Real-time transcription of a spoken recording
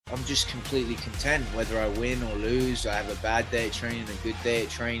I'm just completely content whether I win or lose. I have a bad day at training, a good day at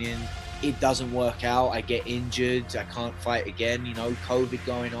training. It doesn't work out. I get injured. I can't fight again. COVID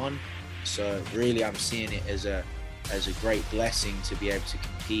going on. So really, I'm seeing it as a great blessing to be able to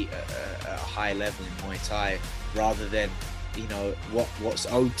compete at a high level in Muay Thai, rather than what's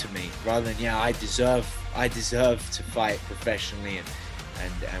owed to me. Rather than I deserve to fight professionally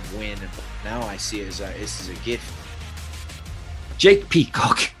and win. And now I see it as a gift. Jake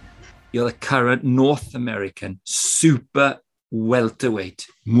Peacock, you're the current North American super welterweight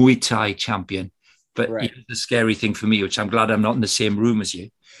Muay Thai champion. But Right. Here's the scary thing for me, which I'm glad I'm not in the same room as you.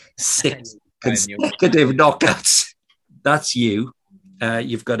 6 consecutive knockouts. That's you.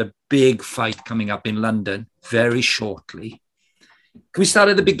 You've got a big fight coming up in London very shortly. Can we start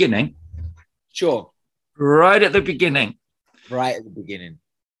at the beginning? Sure. Right at the beginning. Right at the beginning.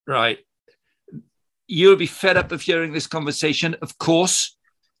 Right. You'll be fed up of hearing this conversation, of course.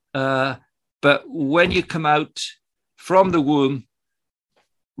 But when you come out from the womb,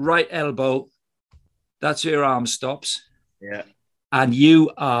 right elbow, that's where your arm stops. Yeah. And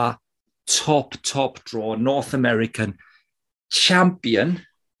you are top draw, North American champion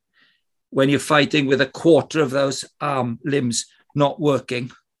when you're fighting with a quarter of those arm limbs not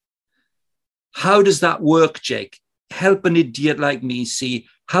working. How does that work, Jake? Help an idiot like me see,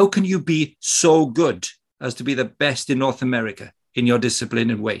 how can you be so good as to be the best in North America in your discipline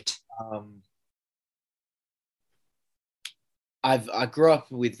and weight? I grew up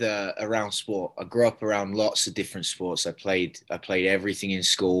with around sport. I grew up around lots of different sports. I played everything in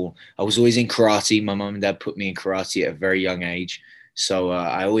school. I was always in karate. My mum and dad put me in karate at a very young age. So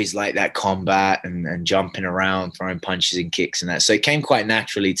I always liked that combat and jumping around, throwing punches and kicks and that. So it came quite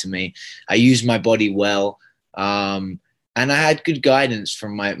naturally to me. I used my body well. And I had good guidance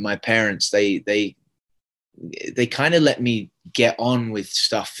from my parents. They kind of let me get on with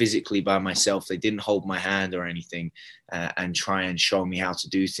stuff physically by myself. They didn't hold my hand or anything and try and show me how to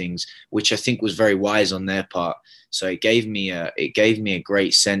do things, which I think was very wise on their part. So it gave me a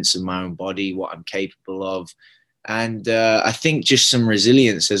great sense of my own body, what I'm capable of. And I think just some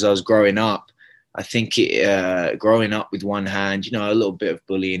resilience as I was growing up. I think growing up with one hand, a little bit of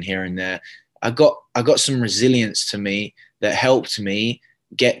bullying here and there. I got some resilience to me that helped me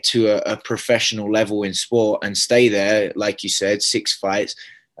get to a professional level in sport and stay there. Like you said, 6 fights,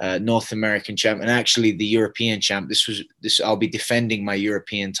 North American champ, and actually the European champ. I'll be defending my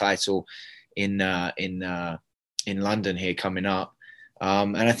European title in London here coming up.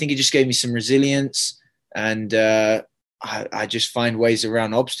 And I think it just gave me some resilience, and I just find ways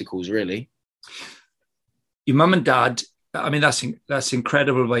around obstacles, really. Your mum and dad, I mean, that's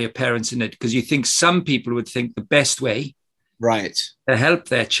incredible by your parents, in it, because you think some people would think the best way to help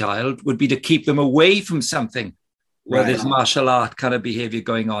their child would be to keep them away from something where there's martial art kind of behavior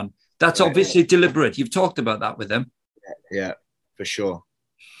going on. That's obviously deliberate. You've talked about that with them. Yeah, for sure.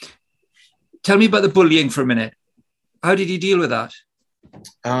 Tell me about the bullying for a minute. How did you deal with that?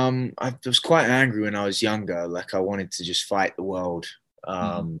 I was quite angry when I was younger. Like, I wanted to just fight the world.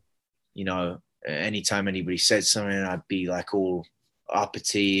 Anytime anybody said something, I'd be like all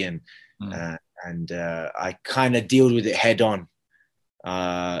uppity and I kind of dealt with it head on.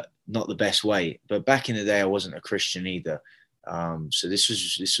 Not the best way, but back in the day, I wasn't a Christian either. So this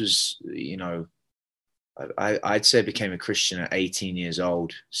was, I'd say I became a Christian at 18 years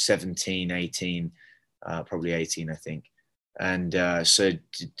old, 17, 18, probably 18, I think. And so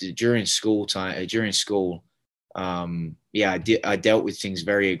during school, I dealt with things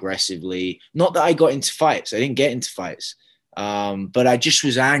very aggressively. Not that I got into fights. I didn't get into fights. But I just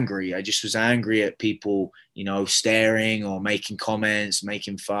was angry. I just was angry at people, staring or making comments,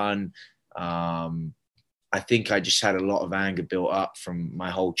 making fun. I think I just had a lot of anger built up from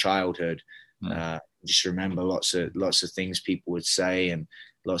my whole childhood. Just remember lots of things people would say, and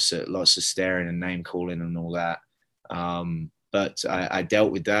lots of staring and name calling and all that. But I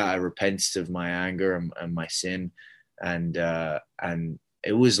dealt with that. I repented of my anger and my sin, and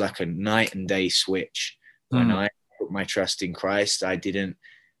it was like a night and day switch when I put my trust in Christ.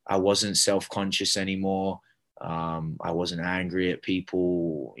 I wasn't self-conscious anymore. I wasn't angry at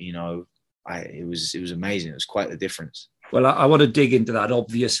people. It was amazing. It was quite the difference. Well, I want to dig into that,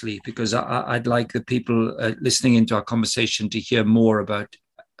 obviously, because I'd like the people listening into our conversation to hear more about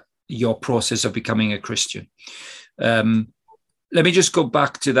your process of becoming a Christian. Let me just go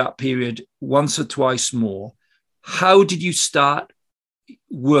back to that period once or twice more. How did you start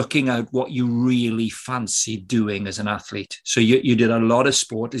working out what you really fancy doing as an athlete? So you did a lot of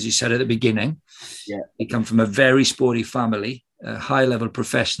sport, as you said at the beginning. Yeah. You come from a very sporty family, a high-level,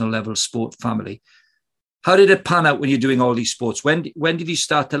 professional-level sport family. How did it pan out when you're doing all these sports? When did you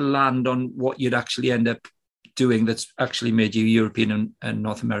start to land on what you'd actually end up doing that's actually made you European and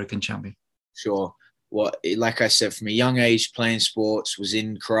North American champion? Sure. Like I said, from a young age, playing sports, was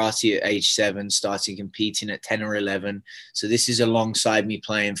in karate at age 7, started competing at 10 or 11. So this is alongside me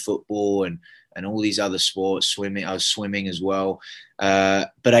playing football and all these other sports, swimming. I was swimming as well.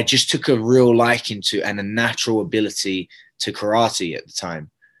 But I just took a real liking to and a natural ability to karate at the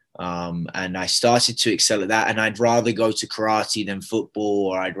time. And I started to excel at that. And I'd rather go to karate than football,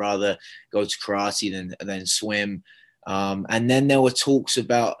 or I'd rather go to karate than swim. And then there were talks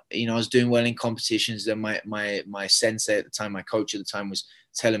about, I was doing well in competitions. Then my sensei at the time, my coach at the time, was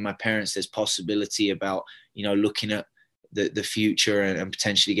telling my parents there's possibility about, looking at the future and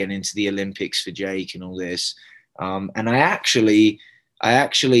potentially getting into the Olympics for Jake and all this. And I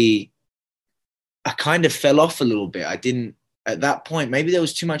kind of fell off a little bit. I didn't, at that point, maybe there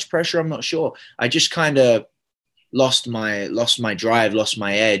was too much pressure. I'm not sure. I just kind of lost my drive, lost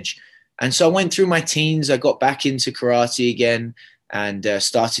my edge. And so I went through my teens. I got back into karate again and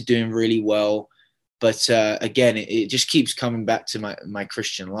started doing really well. But again, it just keeps coming back to my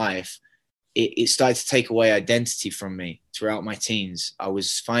Christian life. It started to take away identity from me throughout my teens. I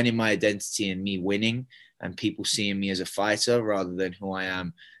was finding my identity in me winning and people seeing me as a fighter rather than who I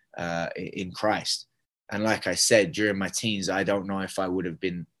am in Christ. And like I said, during my teens, I don't know if I would have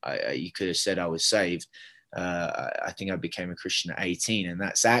been, you could have said I was saved. I think I became a Christian at 18. And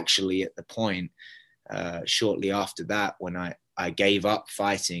that's actually at the point shortly after that when I gave up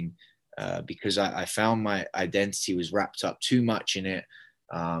fighting because I found my identity was wrapped up too much in it.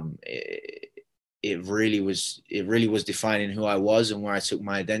 It really was defining who I was and where I took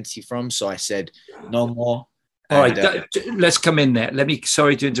my identity from. So I said, no more. All right, let's come in there.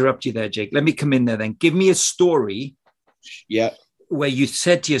 Sorry to interrupt you there, Jake. Let me come in there then. Give me a story where you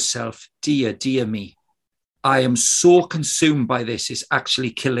said to yourself, dear me, I am so consumed by this, it's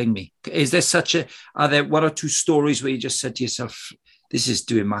actually killing me. Are there one or two stories where you just said to yourself, this is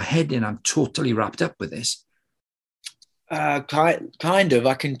doing my head in, I'm totally wrapped up with this? Kind of.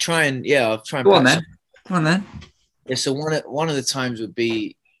 I can try and, I'll try and Go on then. Yeah, so one of the times would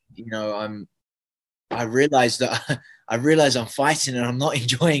be, I realized I'm fighting and I'm not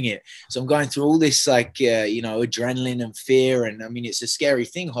enjoying it. So I'm going through all this adrenaline and fear. And I mean, it's a scary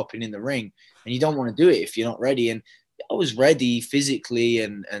thing hopping in the ring and you don't want to do it if you're not ready. And I was ready physically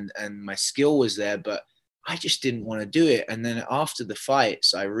and my skill was there, but I just didn't want to do it. And then after the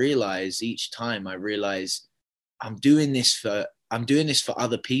fights, I realized I'm doing this for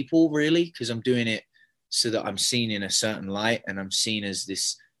other people really, because I'm doing it so that I'm seen in a certain light and I'm seen as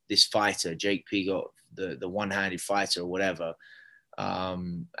this fighter, Jake Peacock, the one-handed fighter or whatever.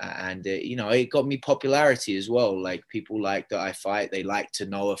 It got me popularity as well. Like people like that I fight, they like to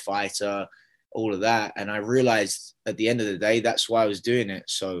know a fighter, all of that. And I realized at the end of the day, that's why I was doing it.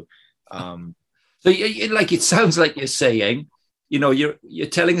 So, it sounds like you're saying, you're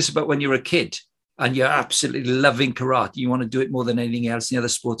telling us about when you were a kid and you're absolutely loving karate. You want to do it more than anything else. The other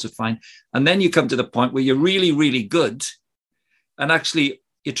sports are fine. And then you come to the point where you're really, really good. And actually,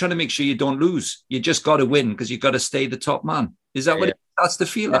 you're trying to make sure you don't lose. You just got to win because you've got to stay the top man. Is that what it starts to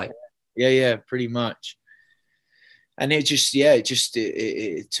feel like? Yeah, pretty much. And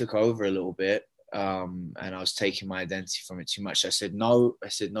it took over a little bit. And I was taking my identity from it too much. I said no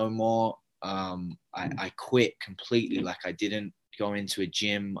more. I quit completely. Like I didn't go into a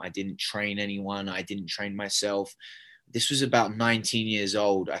gym. I didn't train anyone. I didn't train myself. This was about 19 years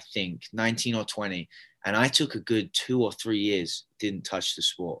old, I think, 19 or 20. And I took a good 2 or 3 years, didn't touch the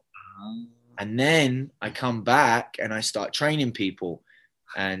sport. And then I come back and I start training people.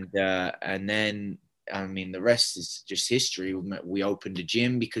 And then, I mean, the rest is just history. We opened a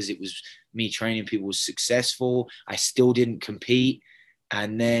gym because it was me training people was successful. I still didn't compete.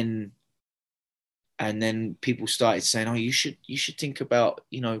 And then people started saying, oh, you should think about,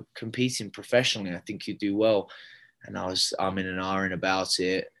 competing professionally. I think you do well. And I'm in an iron about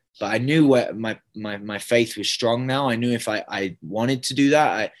it. But I knew where my faith was strong now. I knew if I wanted to do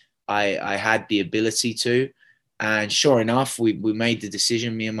that, I had the ability to. And sure enough, we made the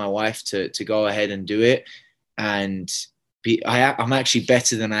decision, me and my wife, to go ahead and do it. And I'm actually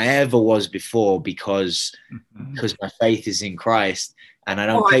better than I ever was before because my faith is in Christ. And I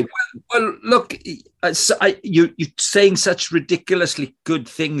don't take. Well, look, you're saying such ridiculously good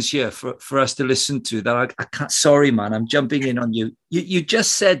things here for us to listen to that I can't. Sorry, man, I'm jumping in on you. You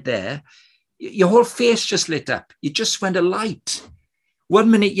just said there, your whole face just lit up. You just went a light. 1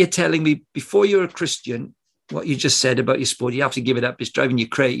 minute you're telling me before you're a Christian, what you just said about your sport, you have to give it up. It's driving you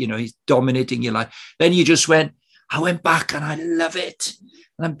crazy. He's dominating your life. Then you just went, I went back and I love it.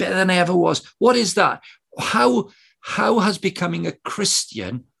 And I'm better than I ever was. What is that? How has becoming a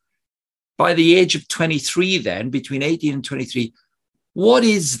Christian by the age of 23, then between 18 and 23, what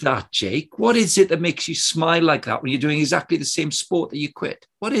is that, Jake? What is it that makes you smile like that when you're doing exactly the same sport that you quit?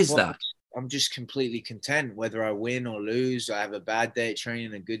 What is that? I'm just completely content whether I win or lose. I have a bad day at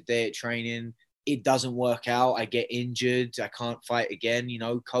training, a good day at training. It doesn't work out. I get injured. I can't fight again. You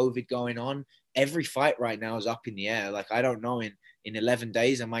know, COVID going on. Every fight right now is up in the air. Like, I don't know, in 11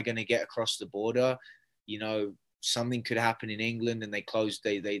 days, am I going to get across the border? You know, something could happen in England and they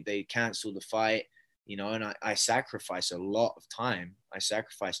cancel the fight, you know, and I sacrifice a lot of time. I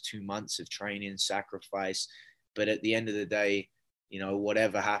sacrifice 2 months of training, but at the end of the day, you know,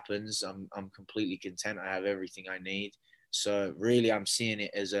 whatever happens, I'm completely content. I have everything I need. So really, I'm seeing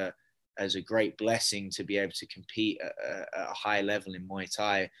it as a great blessing to be able to compete at a high level in Muay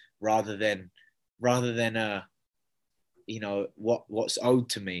Thai rather than you know, what's owed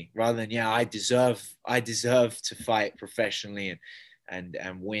to me, rather than I deserve to fight professionally and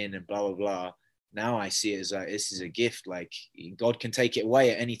win and blah blah blah. Now I see it as this is a gift. Like, God can take it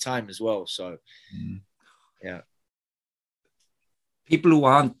away at any time as well. So yeah. People who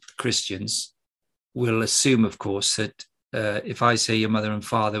aren't Christians will assume, of course, that if I say your mother and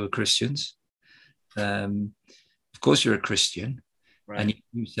father were Christians, of course you're a Christian. Right. And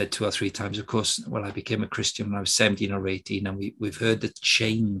you said 2 or 3 times, of course, well, I became a Christian when I was 17 or 18, and we've heard the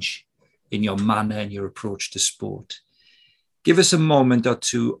change in your manner and your approach to sport. Give us a moment or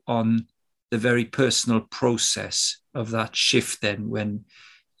two on the very personal process of that shift then, when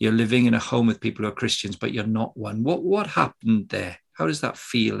you're living in a home with people who are Christians, but you're not one. What happened there? How does that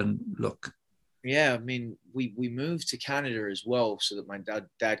feel and look? Yeah, I mean, we moved to Canada as well so that my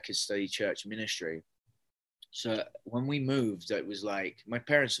dad could study church ministry. So when we moved, it was like, my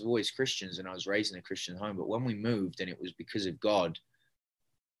parents were always Christians and I was raised in a Christian home. But when we moved and it was because of God,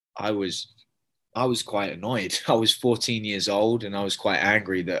 I was quite annoyed. I was 14 years old and I was quite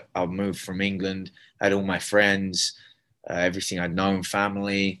angry that I moved from England, had all my friends, everything I'd known,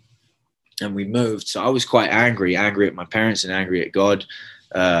 family, and we moved. So I was quite angry at my parents and angry at God.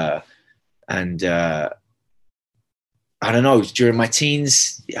 I don't know, during my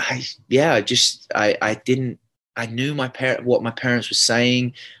teens, I knew what my parents were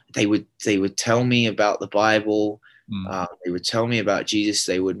saying. They would tell me about the Bible. They would tell me about Jesus.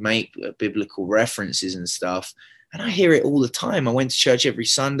 They would make biblical references and stuff. And I hear it all the time. I went to church every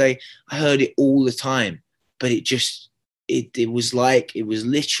Sunday. I heard it all the time, but it was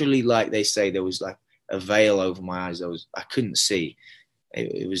literally like they say, there was like a veil over my eyes. I couldn't see.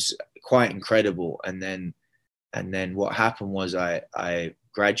 It was quite incredible. And then what happened was I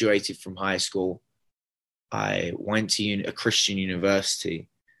graduated from high school. I went to a Christian university,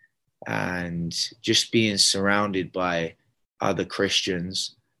 and just being surrounded by other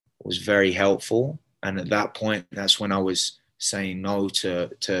Christians was very helpful. And at that point, that's when I was saying no to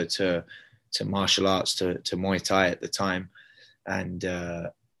martial arts, to Muay Thai at the time. And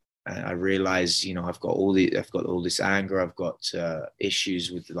I realized, you know, I've got all this anger. I've got issues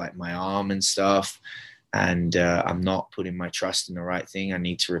with like my arm and stuff. And I'm not putting my trust in the right thing. I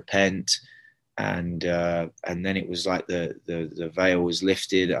need to repent. And then it was like the veil was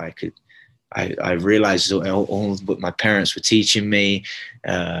lifted. I realized all what my parents were teaching me.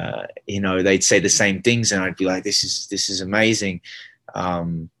 You know, they'd say the same things, and I'd be like, "This is amazing."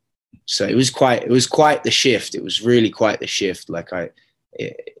 So it was quite the shift. It was really quite the shift. Like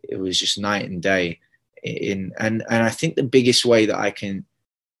it was just night and day. And I think the biggest way that I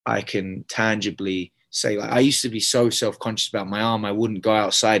can tangibly say, like, I used to be so self-conscious about my arm. I wouldn't go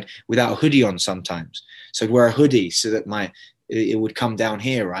outside without a hoodie on sometimes. So I'd wear a hoodie so that it would come down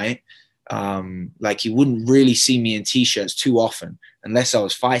here, right? Like, you wouldn't really see me in t-shirts too often unless I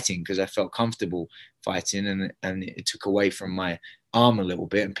was fighting, because I felt comfortable fighting, and it took away from my arm a little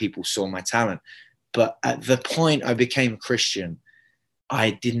bit and people saw my talent. But at the point I became a Christian,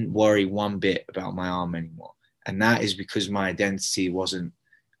 I didn't worry one bit about my arm anymore. And that is because my identity wasn't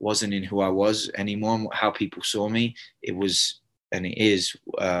in who I was anymore, how people saw me. It was, and it is,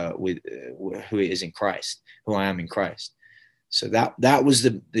 with who it is in Christ, who I am in Christ. So that was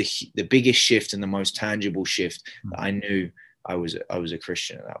the biggest shift and the most tangible shift that I knew I was a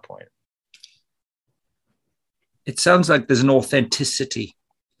Christian at that point. It sounds like there's an authenticity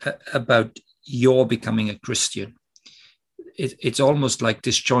about your becoming a Christian. It's almost like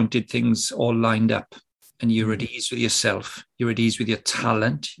disjointed things all lined up, and you're at ease with yourself. You're at ease with your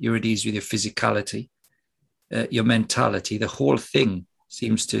talent. You're at ease with your physicality, your mentality. The whole thing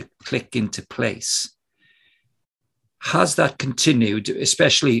seems to click into place. Has that continued,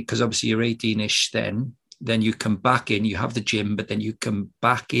 especially because obviously you're 18-ish then you come back in, you have the gym, but then you come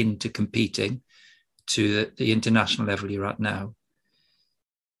back into competing. to the international level you're at now,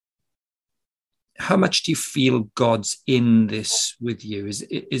 how much do you feel God's in this with you?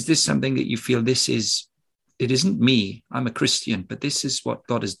 Is this something that you feel it isn't me, I'm a Christian, but this is what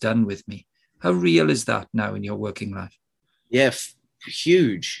God has done with me? How real is that now in your working life? Yeah,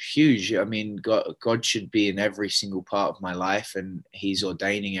 huge. I mean, God should be in every single part of my life, and He's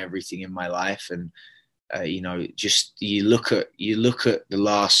ordaining everything in my life. And just you look at the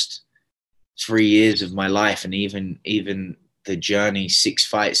last 3 years of my life, and even the journey, 6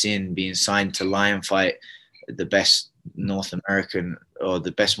 fights in, being signed to Lion Fight, the best North American or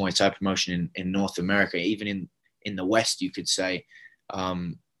the best Muay Thai promotion in North America, even in the West, you could say.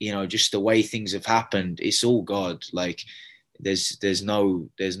 Just the way things have happened, it's all God. Like there's no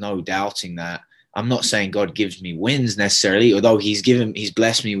doubting that. I'm not saying God gives me wins necessarily, although He's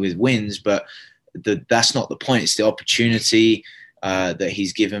blessed me with wins, but that's not the point. It's the opportunity that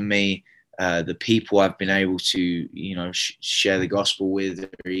He's given me, the people I've been able to, share the gospel with,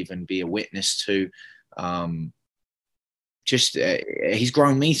 or even be a witness to. He's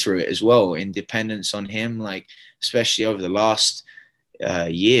grown me through it as well, in dependence on Him, like especially over the last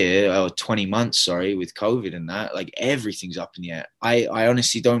year or 20 months, sorry, with COVID and that, like everything's up in the air. I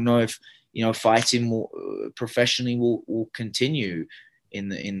honestly don't know if, fighting professionally will continue in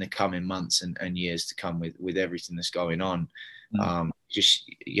the coming months and years to come with everything that's going on.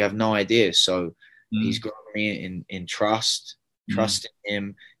 Just you have no idea. So He's grown me in trust in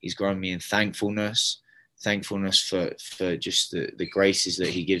Him. He's grown me in thankfulness for just the graces that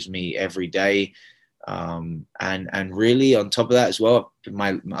He gives me every day. And really on top of that as well,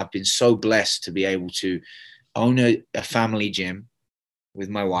 I've been so blessed to be able to own a family gym with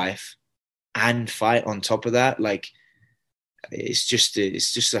my wife and fight on top of that. Like it's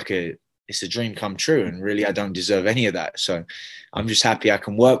a dream come true, and really I don't deserve any of that. So I'm just happy I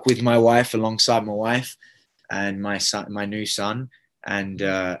can work with my wife, alongside my wife and my son, my new son, and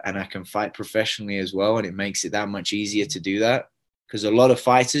I can fight professionally as well, and it makes it that much easier to do that. Because a lot of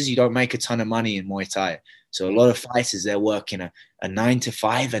fighters, you don't make a ton of money in Muay Thai. So a lot of fighters, they're working a 9 to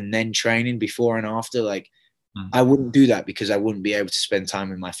 5 and then training before and after. Like I wouldn't do that, because I wouldn't be able to spend time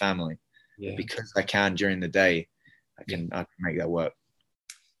with my family. Yeah. Because I can during the day, I can make that work.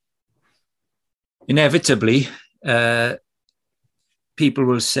 Inevitably, people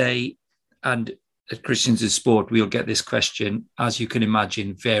will say, and at Christians in Sport, we'll get this question, as you can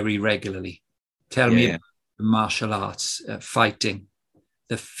imagine, very regularly. Tell me about martial arts, fighting,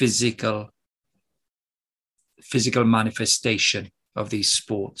 the physical manifestation of these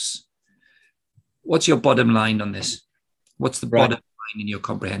sports. What's your bottom line on this? What's the bottom line in your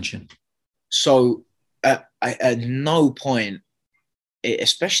comprehension? So at no point,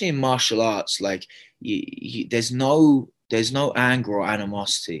 especially in martial arts, like there's no anger or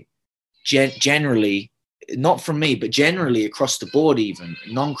animosity. Generally, not from me, but generally across the board, even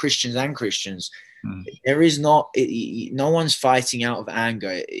non-Christians and Christians, there is no one's fighting out of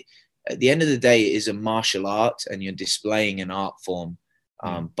anger. At the end of the day, it is a martial art, and you're displaying an art form.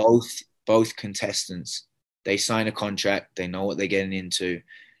 Both contestants, they sign a contract, they know what they're getting into.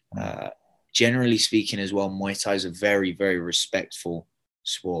 Generally speaking as well, Muay Thai is a very, very respectful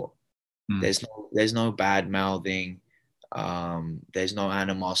sport. There's no bad mouthing. There's no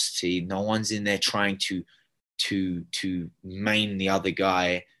animosity. No one's in there trying to maim the other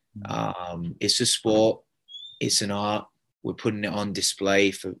guy. It's a sport. It's an art. We're putting it on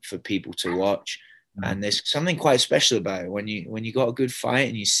display for people to watch. And there's something quite special about it when you got a good fight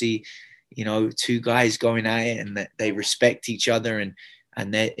and you see, two guys going at it, and that they respect each other, and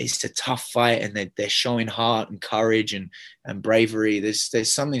it's a tough fight, and they're showing heart and courage and bravery.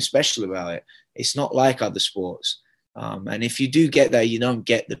 There's something special about it. It's not like other sports. And if you do get that, you don't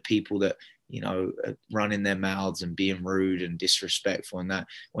get the people that, running their mouths and being rude and disrespectful, and that.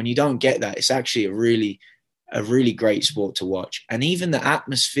 When you don't get that, it's actually a really great sport to watch. And even the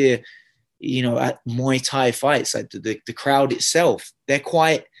atmosphere, at Muay Thai fights, like the crowd itself, they're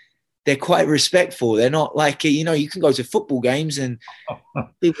quite respectful. They're not like, you can go to football games and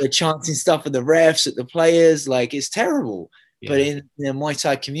people are chanting stuff at the refs, at the players, like it's terrible. But in the Muay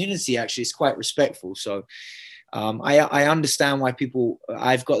Thai community, actually, it's quite respectful. So I understand why people,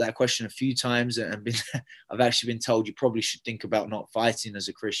 I've got that question a few times, and I've actually been told you probably should think about not fighting as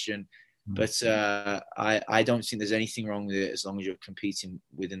a Christian. But I don't think there's anything wrong with it, as long as you're competing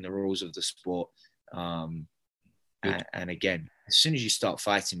within the rules of the sport. And again, as soon as you start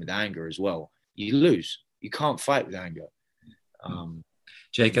fighting with anger as well, you lose. You can't fight with anger.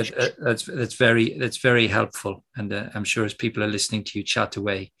 Jacob, that's very helpful, and I'm sure as people are listening to you chat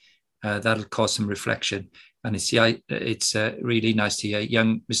away, that'll cause some reflection. And it's really nice to hear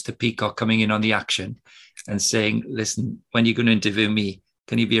young Mr. Peacock coming in on the action and saying, listen, when you're going to interview me,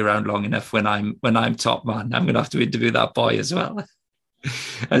 can you be around long enough when I'm top man? I'm going to have to interview that boy as well.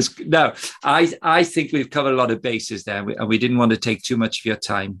 Now, I think we've covered a lot of bases there, and we didn't want to take too much of your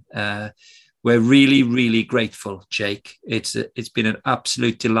time. We're really, really grateful, Jake. It's been an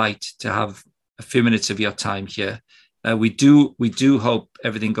absolute delight to have a few minutes of your time here. We do hope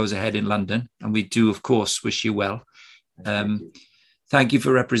everything goes ahead in London, and we do, of course, wish you well. Thank you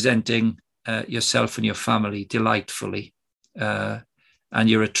for representing yourself and your family delightfully, and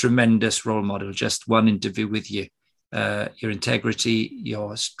you're a tremendous role model. Just one interview with you, your integrity,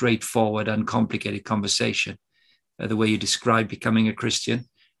 your straightforward, uncomplicated conversation, the way you describe becoming a Christian,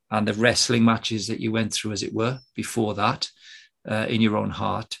 and the wrestling matches that you went through, as it were, before that, in your own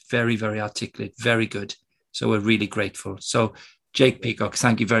heart. Very, very articulate, very good. So we're really grateful. So, Jake Peacock,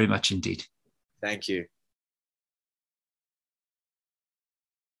 thank you very much indeed. Thank you.